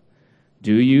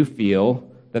 Do you feel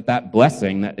that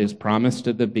blessing that is promised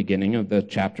at the beginning of the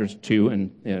chapters 2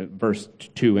 and verse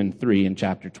 2 and 3 in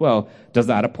chapter 12, does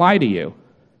that apply to you?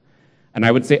 And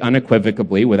I would say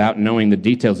unequivocally, without knowing the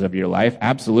details of your life,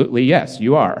 absolutely yes,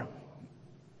 you are.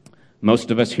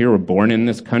 Most of us here were born in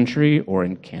this country or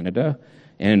in Canada,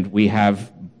 and we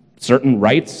have certain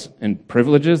rights and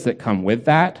privileges that come with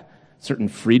that, certain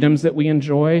freedoms that we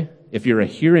enjoy. If you're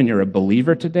here and you're a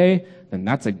believer today, then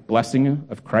that's a blessing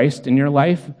of Christ in your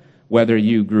life. Whether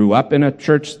you grew up in a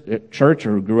church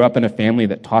or grew up in a family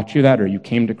that taught you that, or you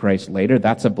came to Christ later,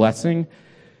 that's a blessing.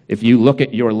 If you look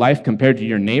at your life compared to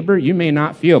your neighbor, you may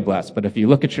not feel blessed. But if you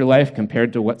look at your life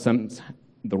compared to what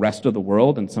the rest of the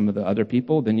world and some of the other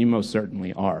people, then you most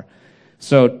certainly are.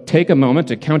 So take a moment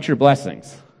to count your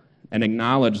blessings and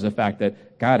acknowledge the fact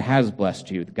that God has blessed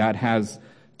you. God has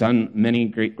done many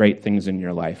great, great things in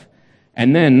your life.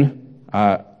 And then,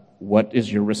 what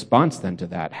is your response then to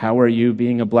that? How are you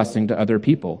being a blessing to other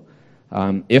people?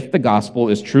 If the gospel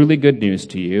is truly good news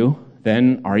to you,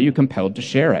 then are you compelled to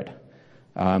share it?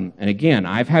 And again,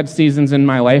 I've had seasons in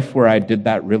my life where I did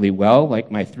that really well.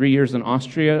 Like my 3 years in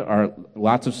Austria are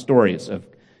lots of stories of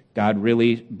God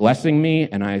really blessing me,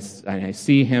 and I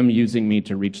see Him using me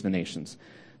to reach the nations.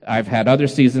 I've had other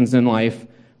seasons in life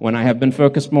when I have been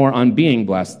focused more on being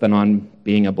blessed than on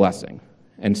being a blessing.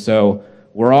 And so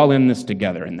we're all in this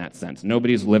together in that sense.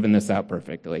 Nobody's living this out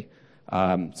perfectly.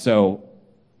 So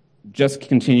just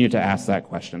continue to ask that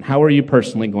question. How are you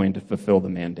personally going to fulfill the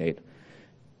mandate?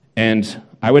 And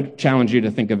I would challenge you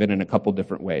to think of it in a couple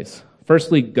different ways.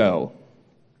 Firstly, go.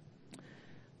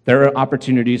 There are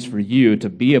opportunities for you to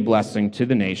be a blessing to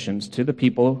the nations, to the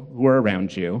people who are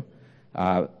around you,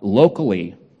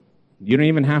 locally. You don't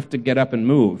even have to get up and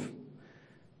move.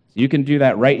 You can do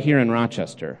that right here in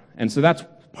Rochester. And so that's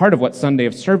part of what Sunday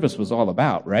of Service was all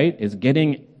about, right? Is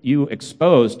getting you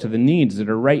exposed to the needs that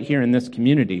are right here in this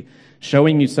community,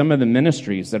 showing you some of the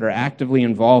ministries that are actively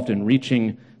involved in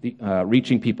reaching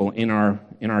people in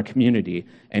our community,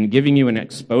 and giving you an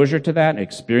exposure to that, an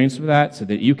experience of that, so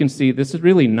that you can see this is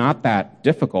really not that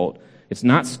difficult. It's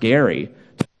not scary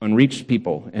to reach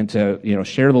people and to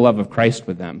share the love of Christ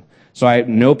with them. So I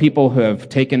know people who have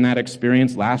taken that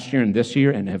experience last year and this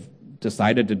year and have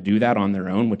decided to do that on their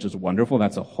own, which is wonderful.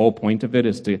 That's the whole point of it,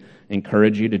 is to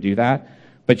encourage you to do that.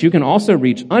 But you can also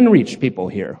reach unreached people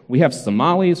here. We have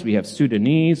Somalis, we have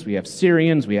Sudanese, we have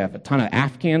Syrians, we have a ton of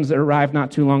Afghans that arrived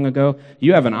not too long ago.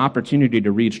 You have an opportunity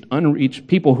to reach unreached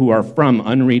people who are from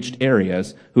unreached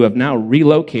areas, who have now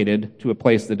relocated to a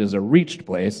place that is a reached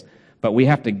place, but we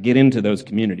have to get into those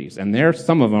communities. And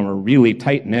some of them are really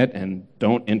tight-knit and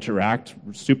don't interact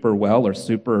super well, or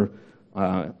super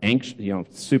anxious,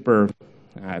 super,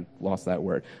 I lost that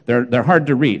word. They're hard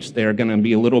to reach. They're going to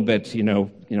be a little bit,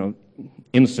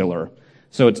 insular.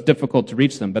 So it's difficult to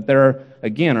reach them. But there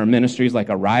are ministries like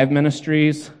Arrive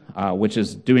Ministries, which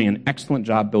is doing an excellent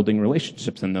job building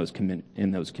relationships in those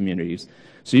communities.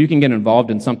 So you can get involved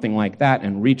in something like that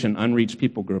and reach an unreached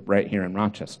people group right here in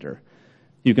Rochester.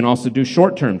 You can also do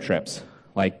short-term trips.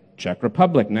 like Czech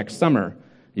Republic next summer.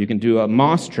 You can do a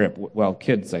Moss trip. Well,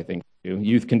 kids, I think, do.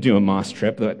 Youth can do a Moss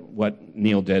trip, what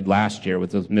Neil did last year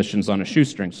with those missions on a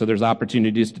shoestring. So there's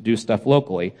opportunities to do stuff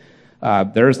locally.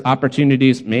 There's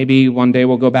opportunities, maybe one day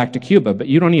we'll go back to Cuba, but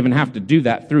you don't even have to do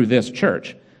that through this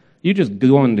church. You just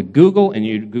go into Google and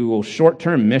you Google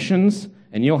short-term missions,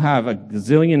 and you'll have a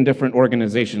gazillion different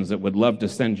organizations that would love to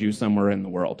send you somewhere in the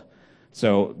world.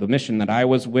 So the mission that I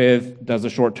was with does a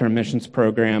short-term missions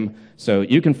program, so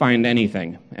you can find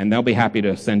anything, and they'll be happy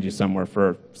to send you somewhere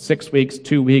for 6 weeks,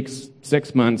 2 weeks,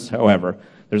 6 months, however.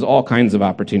 There's all kinds of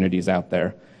opportunities out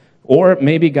there. Or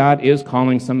maybe God is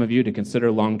calling some of you to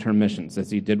consider long-term missions, as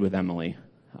he did with Emily,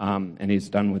 and he's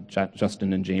done with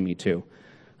Justin and Jamie too,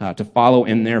 to follow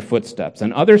in their footsteps.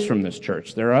 And others from this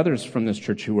church, there are others from this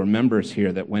church who were members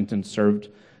here that went and served.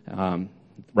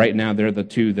 Right now, they're the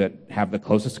two that have the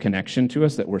closest connection to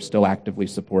us that we're still actively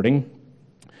supporting.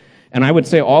 And I would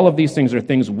say all of these things are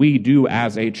things we do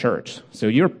as a church. So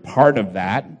you're part of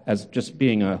that as just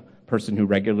being a person who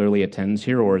regularly attends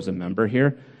here or is a member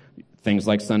here. Things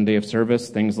like Sunday of Service,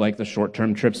 things like the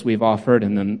short-term trips we've offered,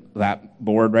 and then that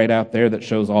board right out there that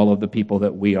shows all of the people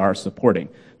that we are supporting.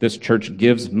 This church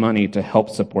gives money to help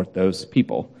support those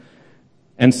people.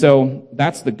 And so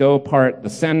that's the go part. The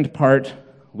send part,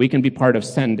 we can be part of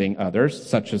sending others,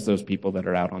 such as those people that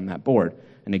are out on that board.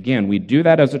 And again, we do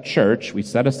that as a church. We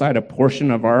set aside a portion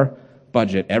of our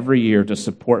budget every year to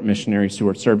support missionaries who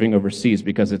are serving overseas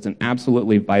because it's an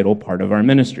absolutely vital part of our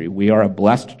ministry. We are a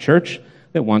blessed church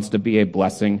that wants to be a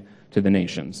blessing to the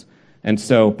nations. And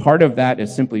so part of that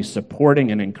is simply supporting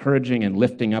and encouraging and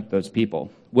lifting up those people.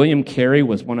 William Carey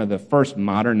was one of the first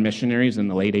modern missionaries in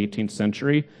the late 18th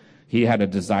century. He had a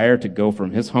desire to go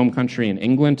from his home country in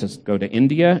England to go to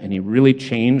India, and he really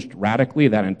changed radically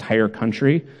that entire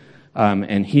country.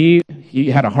 And he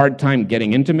had a hard time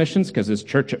getting into missions because his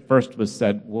church at first was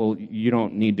said, well, you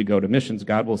don't need to go to missions.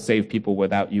 God will save people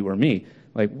without you or me.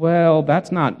 Like, well, that's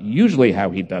not usually how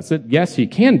he does it. Yes, he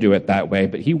can do it that way,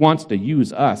 but he wants to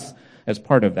use us as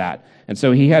part of that. And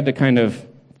so he had to kind of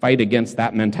fight against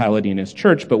that mentality in his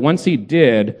church. But once he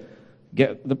did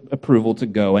get the approval to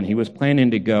go, and he was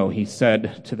planning to go, he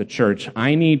said to the church,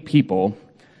 I need people.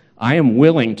 I am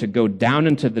willing to go down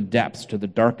into the depths, to the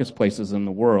darkest places in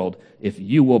the world, if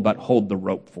you will but hold the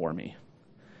rope for me.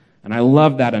 And I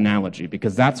love that analogy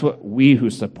because that's what we who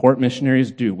support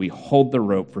missionaries do. We hold the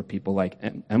rope for people like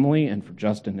Emily and for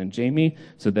Justin and Jamie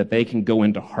so that they can go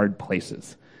into hard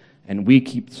places. And we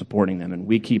keep supporting them, and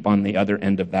we keep on the other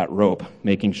end of that rope,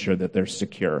 making sure that they're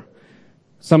secure.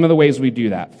 Some of the ways we do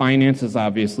that, finance is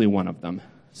obviously one of them.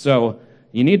 So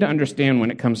you need to understand when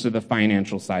it comes to the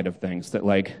financial side of things that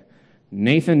like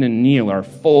Nathan and Neil are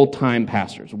full-time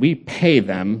pastors. We pay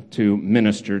them to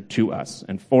minister to us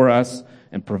and for us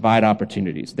and provide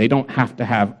opportunities. They don't have to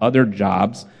have other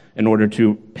jobs in order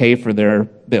to pay for their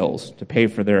bills, to pay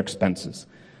for their expenses.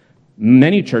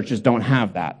 Many churches don't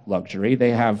have that luxury.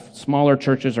 They have, smaller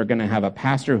churches are going to have a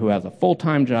pastor who has a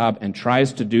full-time job and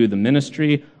tries to do the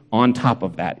ministry on top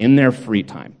of that in their free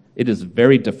time. It is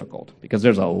very difficult because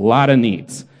there's a lot of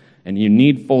needs, and you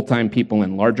need full-time people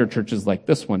in larger churches like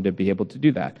this one to be able to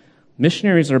do that.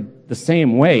 Missionaries are the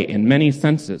same way in many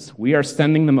senses. We are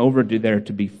sending them over to there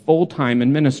to be full-time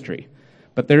in ministry.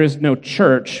 But there is no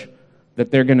church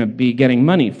that they're going to be getting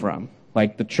money from.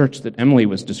 Like the church that Emily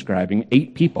was describing,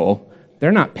 8 people,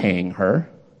 they're not paying her.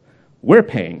 We're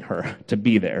paying her to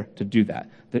be there, to do that.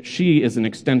 That she is an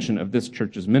extension of this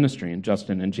church's ministry, and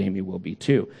Justin and Jamie will be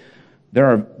too. There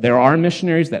are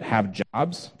missionaries that have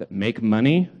jobs, that make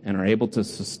money, and are able to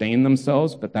sustain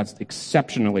themselves, but that's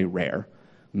exceptionally rare.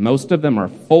 Most of them are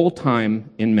full-time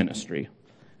in ministry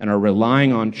and are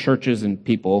relying on churches and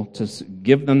people to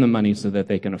give them the money so that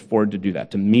they can afford to do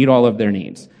that, to meet all of their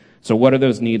needs. So what do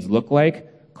those needs look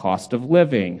like? Cost of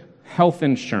living, health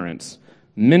insurance,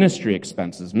 ministry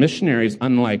expenses. Missionaries,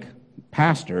 unlike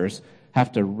pastors,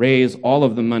 have to raise all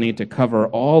of the money to cover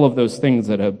all of those things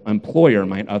that an employer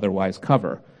might otherwise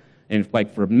cover. And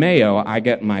like for Mayo, I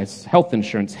get my health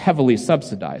insurance heavily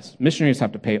subsidized. Missionaries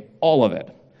have to pay all of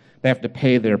it. They have to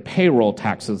pay their payroll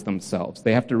taxes themselves.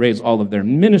 They have to raise all of their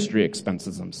ministry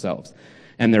expenses themselves.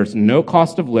 And there's no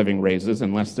cost of living raises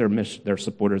unless their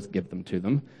supporters give them to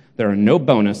them. There are no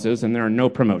bonuses, and there are no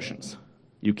promotions.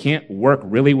 You can't work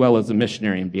really well as a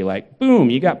missionary and be like,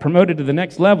 boom, you got promoted to the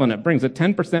next level and it brings a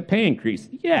 10% pay increase.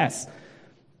 Yes.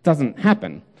 It doesn't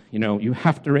happen. You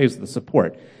have to raise the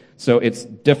support. So it's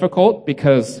difficult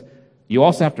because you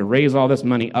also have to raise all this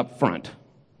money up front.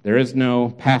 There is no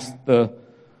pass the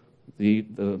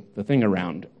thing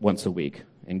around once a week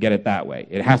and get it that way.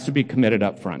 It has to be committed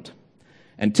up front.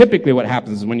 And typically what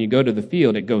happens is when you go to the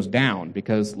field, it goes down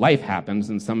because life happens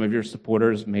and some of your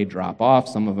supporters may drop off.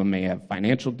 Some of them may have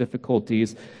financial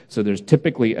difficulties. So there's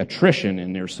typically attrition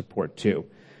in their support too.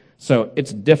 So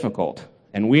it's difficult.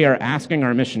 And we are asking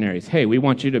our missionaries, hey, we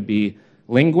want you to be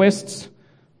linguists,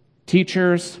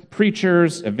 teachers,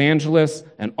 preachers, evangelists,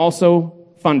 and also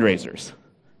fundraisers.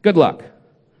 Good luck.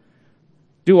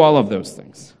 Do all of those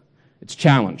things. It's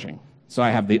challenging. So I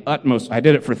have the utmost, I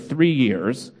did it for 3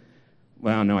 years.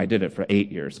 Well, no, I did it for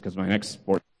 8 years because my next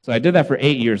sport. So I did that for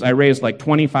 8 years. I raised like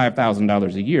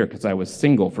 $25,000 a year because I was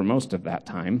single for most of that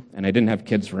time, and I didn't have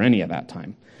kids for any of that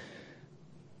time.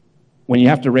 When you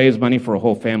have to raise money for a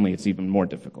whole family, it's even more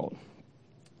difficult.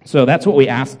 So that's what we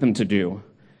asked them to do.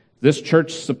 This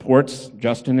church supports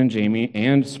Justin and Jamie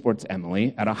and supports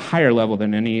Emily at a higher level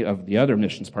than any of the other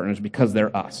missions partners because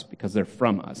they're us, because they're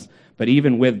from us. But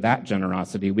even with that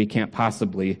generosity, we can't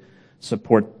possibly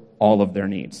support all of their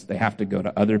needs. They have to go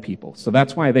to other people. So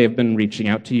that's why they've been reaching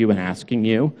out to you and asking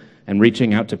you and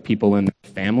reaching out to people in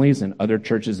their families and other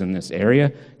churches in this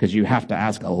area, because you have to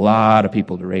ask a lot of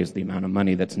people to raise the amount of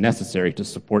money that's necessary to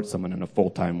support someone in a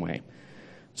full-time way.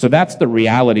 So that's the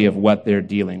reality of what they're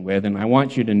dealing with, and I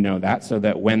want you to know that so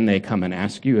that when they come and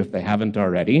ask you, if they haven't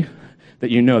already,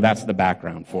 that you know that's the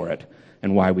background for it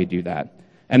and why we do that.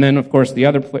 And then, of course, the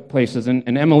other places,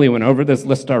 and Emily went over this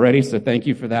list already, so thank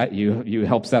you for that. You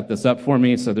helped set this up for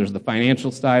me. So there's the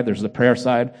financial side, there's the prayer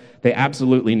side. They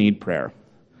absolutely need prayer.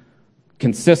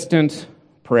 Consistent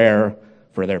prayer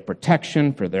for their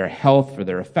protection, for their health, for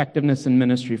their effectiveness in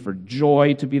ministry, for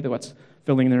joy to be what's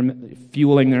fueling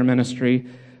their ministry.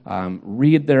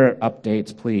 Read their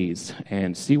updates, please,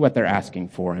 and see what they're asking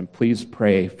for, and please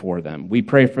pray for them. We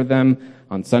pray for them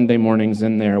on Sunday mornings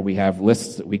in there. We have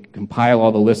lists, we compile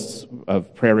all the lists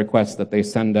of prayer requests that they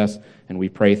send us, and we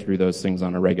pray through those things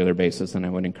on a regular basis, and I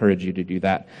would encourage you to do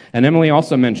that. And Emily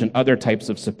also mentioned other types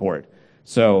of support.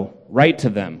 So write to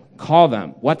them, call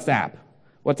them, WhatsApp.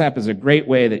 WhatsApp is a great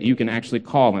way that you can actually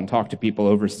call and talk to people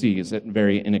overseas at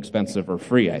very inexpensive or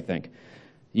free, I think.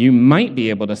 You might be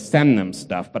able to send them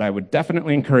stuff, but I would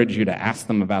definitely encourage you to ask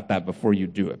them about that before you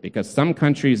do it, because some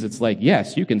countries it's like,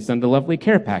 yes, you can send a lovely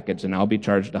care package and I'll be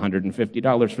charged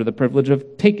 $150 for the privilege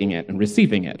of taking it and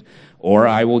receiving it. Or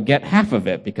I will get half of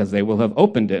it because they will have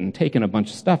opened it and taken a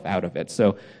bunch of stuff out of it.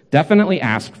 So definitely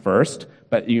ask first,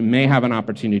 but you may have an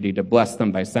opportunity to bless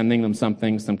them by sending them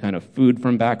something, some kind of food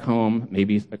from back home,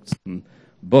 maybe some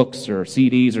books or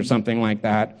CDs or something like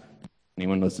that.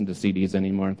 Anyone listen to CDs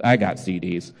anymore? I got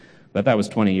CDs, but that was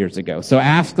 20 years ago. So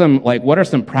ask them, like, what are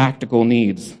some practical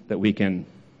needs that we can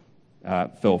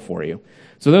fill for you?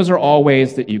 So those are all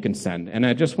ways that you can send. And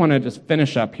I just want to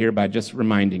finish up here by just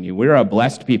reminding you, we're a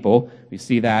blessed people. We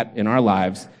see that in our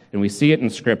lives, and we see it in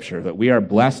Scripture, that we are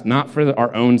blessed not for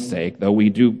our own sake, though we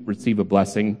do receive a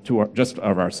blessing just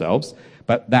of ourselves,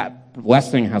 but that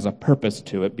blessing has a purpose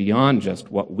to it beyond just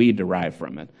what we derive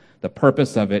from it. The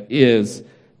purpose of it is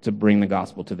to bring the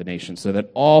gospel to the nations so that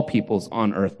all peoples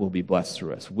on earth will be blessed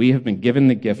through us. We have been given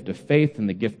the gift of faith and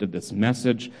the gift of this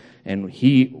message, and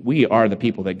we are the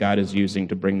people that God is using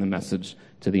to bring the message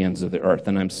to the ends of the earth.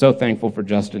 And I'm so thankful for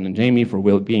Justin and Jamie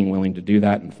for being willing to do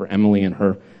that, and for Emily and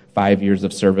her 5 years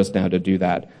of service now to do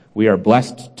that. We are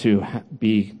blessed to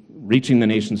be reaching the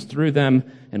nations through them,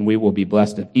 and we will be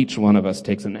blessed if each one of us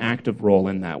takes an active role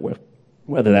in that,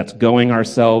 whether that's going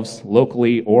ourselves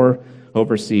locally or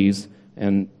overseas,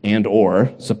 and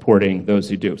or supporting those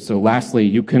who do. So lastly,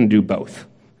 you can do both.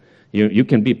 You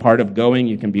can be part of going,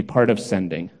 you can be part of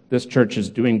sending. This church is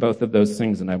doing both of those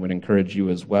things, and I would encourage you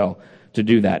as well to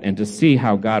do that and to see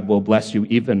how God will bless you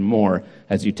even more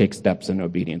as you take steps in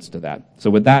obedience to that. So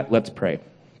with that, let's pray.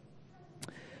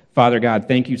 Father God,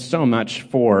 thank you so much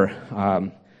for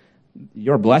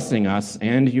your blessing us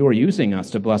and your using us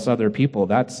to bless other people.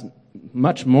 That's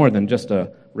much more than just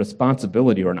a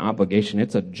responsibility or an obligation.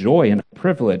 It's a joy and a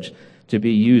privilege to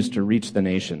be used to reach the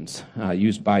nations,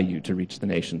 used by you to reach the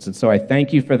nations. And so I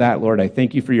thank you for that, Lord. I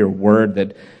thank you for your word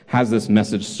that has this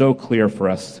message so clear for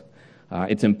us.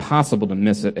 It's impossible to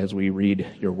miss it as we read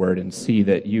your word and see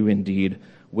that you indeed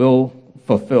will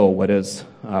fulfill what is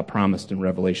promised in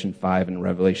Revelation 5 and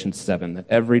Revelation 7, that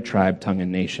every tribe, tongue,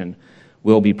 and nation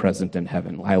will be present in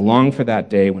heaven. I long for that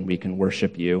day when we can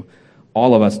worship you,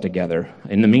 all of us together.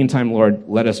 In the meantime, Lord,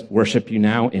 let us worship you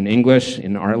now in English,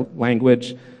 in our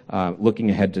language, looking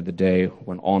ahead to the day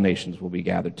when all nations will be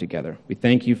gathered together. We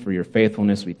thank you for your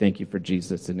faithfulness. We thank you for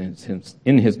Jesus, and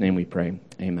in his name we pray.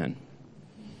 Amen.